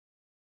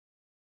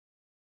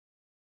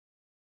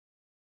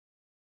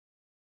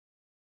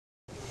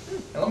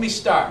And let me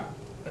start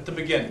at the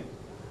beginning.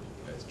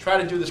 Let's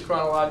try to do this in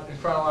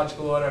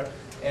chronological order,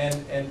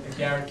 and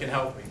Garrett can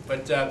help me.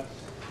 But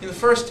in the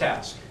first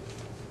task,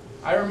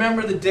 I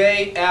remember the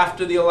day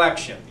after the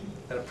election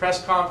at a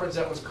press conference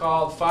that was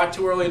called far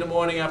too early in the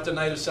morning after a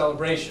night of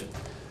celebration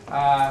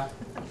at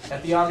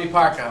the Omni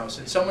Parker House.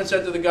 And someone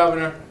said to the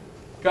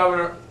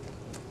governor-elect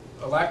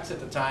at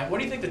the time, what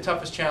do you think the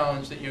toughest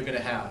challenge that you're going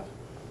to have?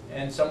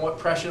 And somewhat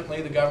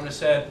presciently, the governor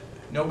said,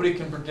 nobody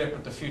can predict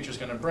what the future is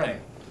going to bring.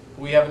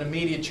 We have an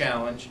immediate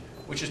challenge,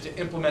 which is to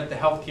implement the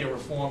health care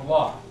reform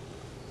law.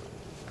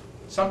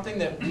 Something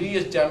that we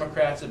as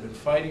Democrats have been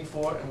fighting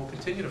for and will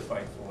continue to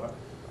fight for,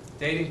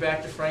 dating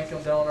back to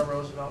Franklin Delano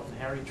Roosevelt and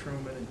Harry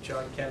Truman and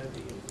John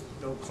Kennedy and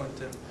Bill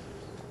Clinton.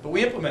 But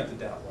we implemented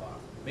that law,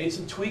 made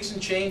some tweaks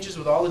and changes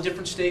with all the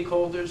different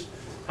stakeholders,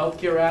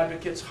 healthcare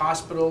advocates,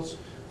 hospitals,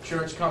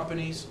 insurance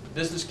companies,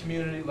 business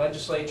community,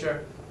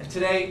 legislature, and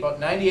today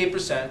about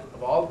 98%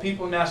 of all the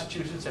people in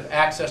Massachusetts have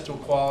access to a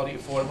quality,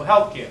 affordable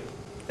health care.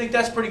 I think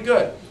that's pretty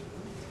good.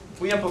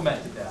 We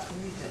implemented that.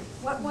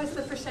 What was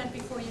the percent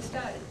before you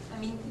started? I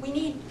mean, we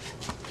need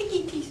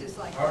picky pieces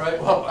like that. All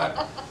right, well,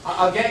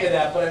 I'll get you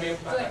that, but I mean,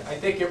 I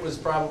think it was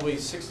probably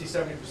 60,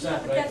 70%, yeah,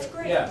 but right? that's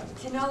great. Yeah.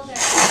 To know that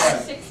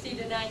from 60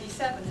 to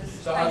 97 is...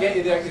 So I'll get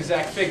you the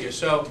exact figure.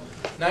 So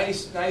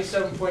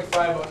 97.5,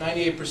 about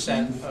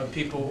 98% of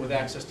people with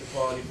access to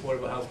quality,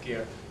 affordable health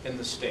care in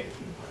the state.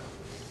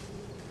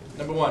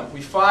 Number one,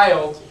 we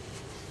filed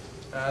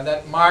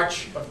that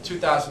March of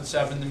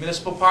 2007, the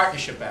Municipal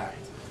Partnership Act.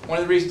 One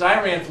of the reasons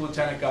I ran for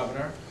lieutenant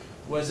governor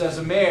was as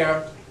a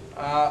mayor,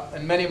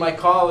 and many of my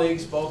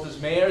colleagues, both as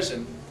mayors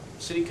and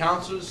city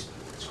councilors,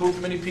 school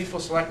committee people,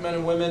 selectmen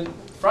and women,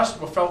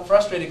 felt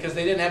frustrated because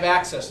they didn't have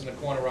access in the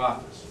corner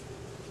office.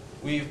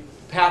 We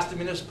passed the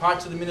we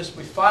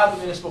filed the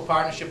Municipal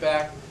Partnership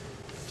Act,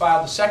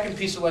 filed the second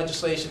piece of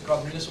legislation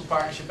called the Municipal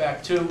Partnership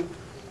Act 2,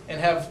 and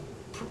have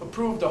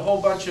approved a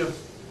whole bunch of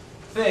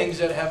things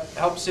that have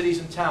helped cities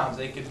and towns.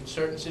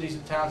 Certain cities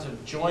and towns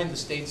have joined the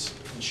state's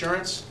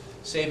insurance,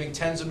 saving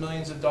tens of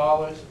millions of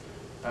dollars.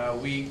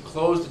 We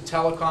closed the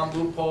telecom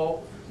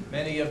loophole.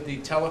 Many of the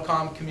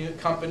telecom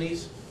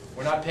companies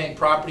were not paying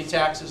property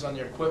taxes on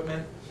their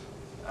equipment.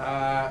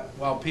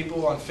 While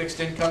people on fixed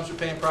incomes were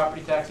paying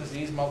property taxes,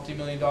 these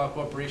multi-million-dollar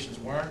corporations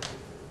weren't.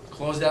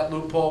 Closed that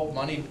loophole,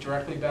 money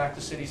directly back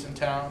to cities and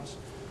towns.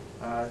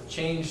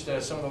 Changed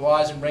some of the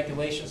laws and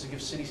regulations to give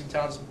cities and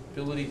towns the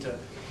ability to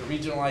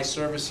regionalize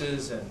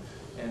services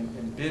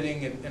and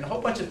bidding and a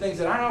whole bunch of things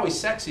that aren't always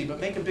sexy but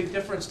make a big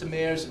difference to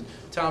mayors and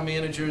town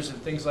managers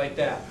and things like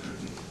that.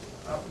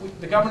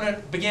 The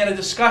governor began a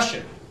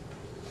discussion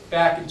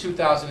back in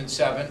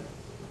 2007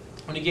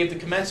 when he gave the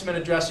commencement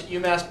address at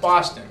UMass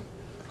Boston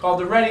called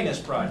the Readiness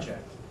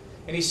Project.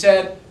 And he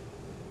said,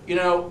 you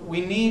know,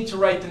 we need to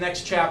write the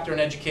next chapter in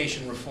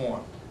education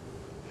reform.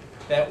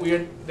 That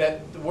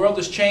the world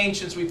has changed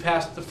since we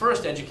passed the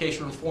first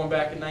education reform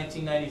back in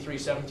 1993,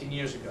 17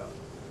 years ago.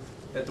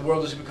 That the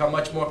world has become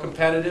much more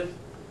competitive,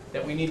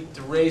 that we need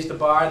to raise the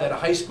bar, that a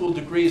high school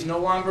degree is no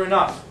longer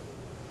enough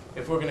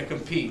if we're going to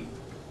compete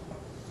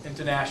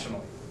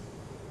internationally.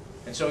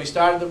 And so he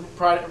started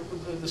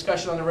the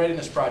discussion on the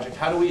Readiness Project.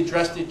 How do we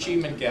address the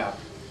achievement gap?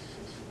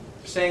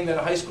 Saying that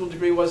a high school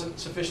degree wasn't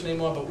sufficient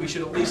anymore, but we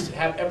should at least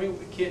have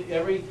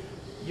every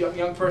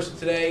young person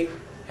today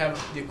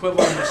have the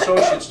equivalent of an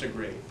associate's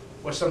degree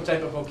or some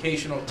type of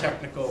vocational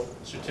technical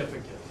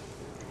certificate.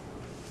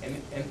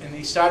 And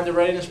he started the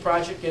Readiness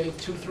Project, getting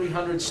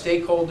 200-300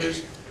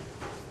 stakeholders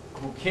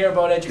who care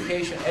about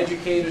education,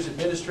 educators,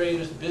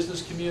 administrators, the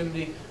business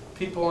community,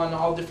 people on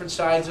all different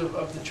sides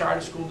of the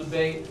charter school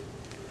debate,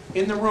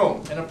 in the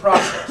room, in a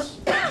process.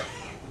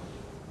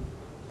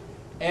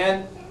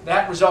 And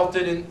that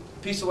resulted in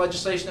a piece of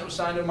legislation that was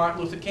signed on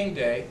Martin Luther King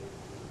Day,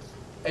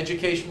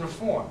 education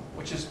reform,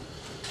 which is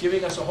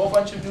giving us a whole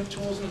bunch of new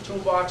tools in the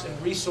toolbox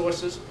and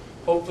resources,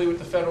 hopefully with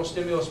the federal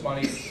stimulus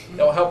money,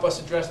 that will help us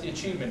address the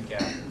achievement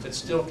gap that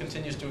still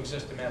continues to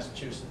exist in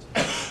Massachusetts.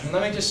 And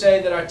let me just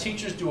say that our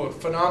teachers do a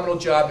phenomenal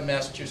job in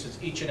Massachusetts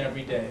each and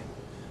every day.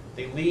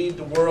 They lead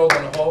the world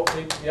in a whole,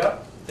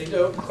 yep, they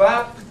do,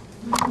 clap.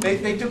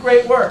 They do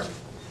great work.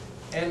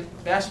 And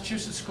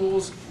Massachusetts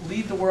schools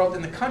lead the world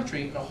in the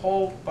country in a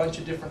whole bunch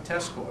of different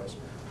test scores.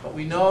 But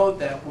we know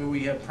that where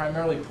we have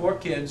primarily poor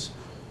kids,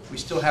 we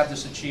still have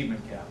this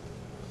achievement gap.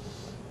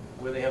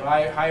 Where they have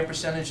a higher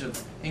percentage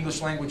of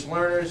English language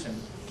learners and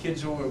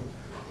kids who are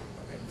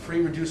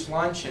free reduced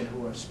lunch and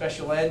who are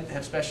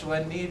have special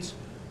ed needs.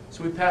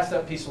 So we passed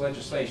that piece of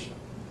legislation.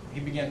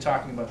 He began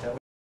talking about that.